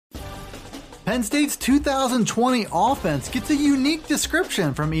Penn State's 2020 offense gets a unique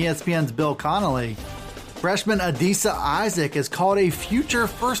description from ESPN's Bill Connolly. Freshman Adisa Isaac is called a future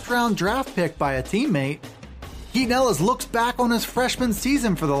first-round draft pick by a teammate. Keaton Ellis looks back on his freshman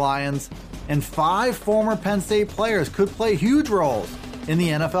season for the Lions, and 5 former Penn State players could play huge roles in the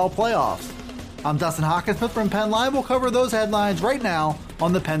NFL playoffs. I'm Dustin Hawkinsmith from Penn Live. We'll cover those headlines right now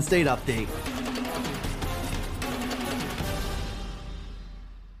on the Penn State Update.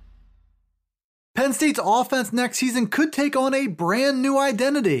 Penn State's offense next season could take on a brand new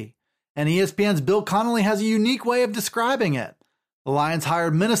identity, and ESPN's Bill Connolly has a unique way of describing it. The Lions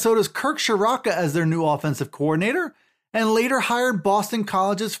hired Minnesota's Kirk Ciarrocca as their new offensive coordinator, and later hired Boston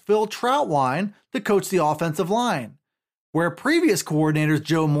College's Phil Trautwein to coach the offensive line. Where previous coordinators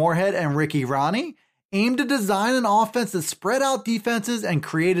Joe Moorhead and Ricky Ronnie aimed to design an offense that spread out defenses and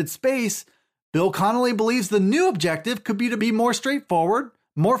created space, Bill Connolly believes the new objective could be to be more straightforward,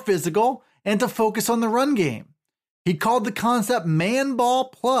 more physical, and to focus on the run game. He called the concept Man Ball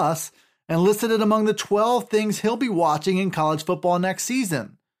Plus and listed it among the 12 things he'll be watching in college football next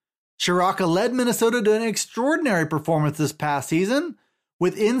season. Ciarrocca led Minnesota to an extraordinary performance this past season,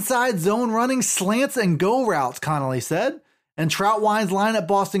 with inside zone running slants and go routes, Connolly said, and Trautwein's line at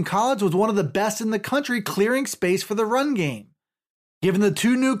Boston College was one of the best in the country clearing space for the run game. Given the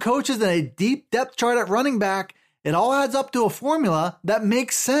 2 new coaches and a deep depth chart at running back, it all adds up to a formula that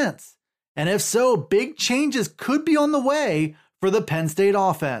makes sense. And if so, big changes could be on the way for the Penn State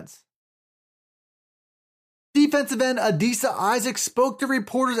offense. Defensive end Adisa Isaac spoke to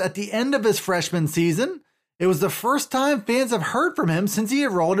reporters at the end of his freshman season. It was the first time fans have heard from him since he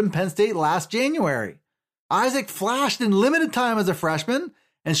enrolled in Penn State last January. Isaac flashed in limited time as a freshman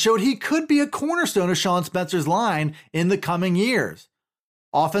and showed he could be a cornerstone of Sean Spencer's line in the coming years.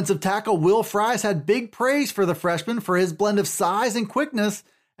 Offensive tackle Will Fries had big praise for the freshman for his blend of size and quickness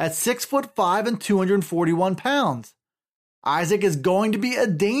at 6'5" and 241 pounds. Isaac is going to be a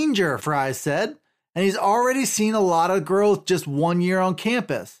danger, Fries said, and he's already seen a lot of growth just 1 year on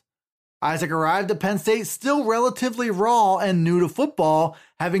campus. Isaac arrived at Penn State still relatively raw and new to football,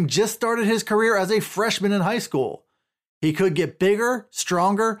 having just started his career as a freshman in high school. He could get bigger,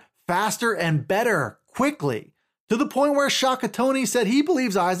 stronger, faster, and better quickly, to the point where Shaka Toney said he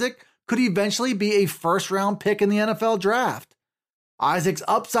believes Isaac could eventually be a first-round pick in the NFL draft. Isaac's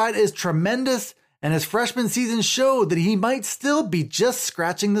upside is tremendous, and his freshman season showed that he might still be just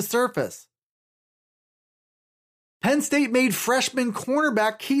scratching the surface. Penn State made freshman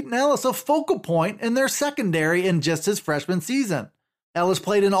cornerback Keaton Ellis a focal point in their secondary in just his freshman season. Ellis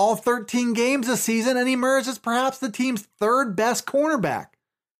played in all 13 games this season and emerged as perhaps the team's 3rd best cornerback.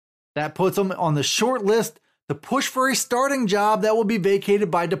 That puts him on the short list to push for a starting job that will be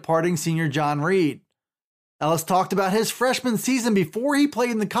vacated by departing senior John Reed. Ellis talked about his freshman season before he played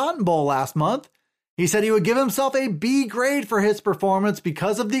in the Cotton Bowl last month. He said he would give himself a B grade for his performance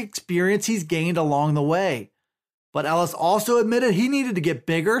because of the experience he's gained along the way. But Ellis also admitted he needed to get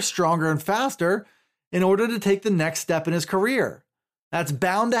bigger, stronger, and faster in order to take the next step in his career. That's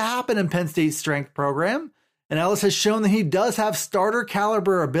bound to happen in Penn State's strength program, and Ellis has shown that he does have starter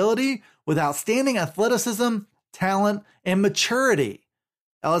caliber ability with outstanding athleticism, talent, and maturity.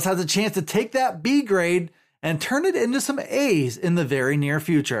 Ellis has a chance to take that B grade and turn it into some A's in the very near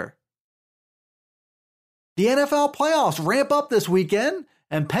future. The NFL playoffs ramp up this weekend,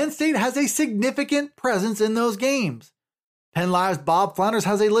 and Penn State has a significant presence in those games. Penn Live's Bob Flounders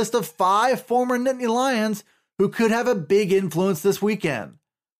has a list of 5 former Nittany Lions who could have a big influence this weekend.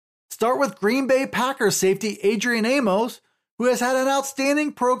 Start with Green Bay Packers safety Adrian Amos, who has had an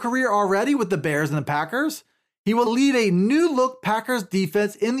outstanding pro career already with the Bears and the Packers. He will lead a new-look Packers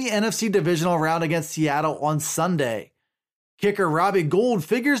defense in the NFC divisional round against Seattle on Sunday. Kicker Robbie Gould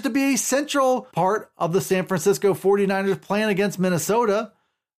figures to be a central part of the San Francisco 49ers plan against Minnesota.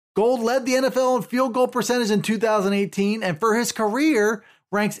 Gould led the NFL in field goal percentage in 2018, and for his career,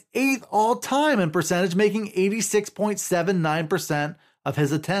 ranks 8th all-time in percentage, making 86.79% of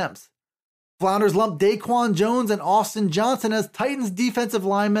his attempts. Flounders lumped Daquan Jones and Austin Johnson as Titans defensive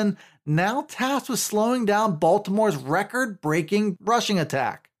linemen now tasked with slowing down Baltimore's record-breaking rushing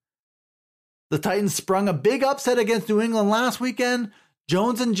attack. The Titans sprung a big upset against New England last weekend.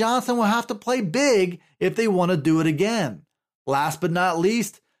 Jones and Johnson will have to play big if they want to do it again. Last but not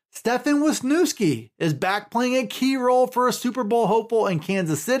least, Stefan Wisniewski is back playing a key role for a Super Bowl hopeful in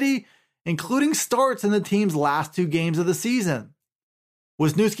Kansas City, including starts in the team's last 2 games of the season.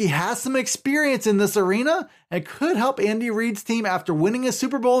 Wisniewski has some experience in this arena and could help Andy Reid's team after winning a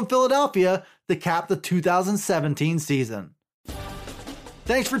Super Bowl in Philadelphia to cap the 2017 season.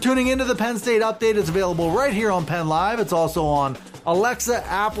 Thanks for tuning into the Penn State Update. It's available right here on Penn Live. It's also on Alexa,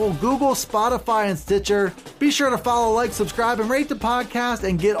 Apple, Google, Spotify, and Stitcher. Be sure to follow, like, subscribe, and rate the podcast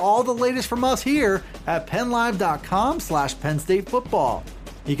and get all the latest from us here at PennLive.com/Penn State Football.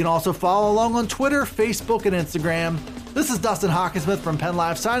 You can also follow along on Twitter, Facebook, and Instagram. This is Dustin Hawkinsmith from Penn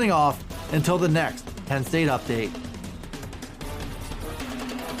Live signing off until the next Penn State Update.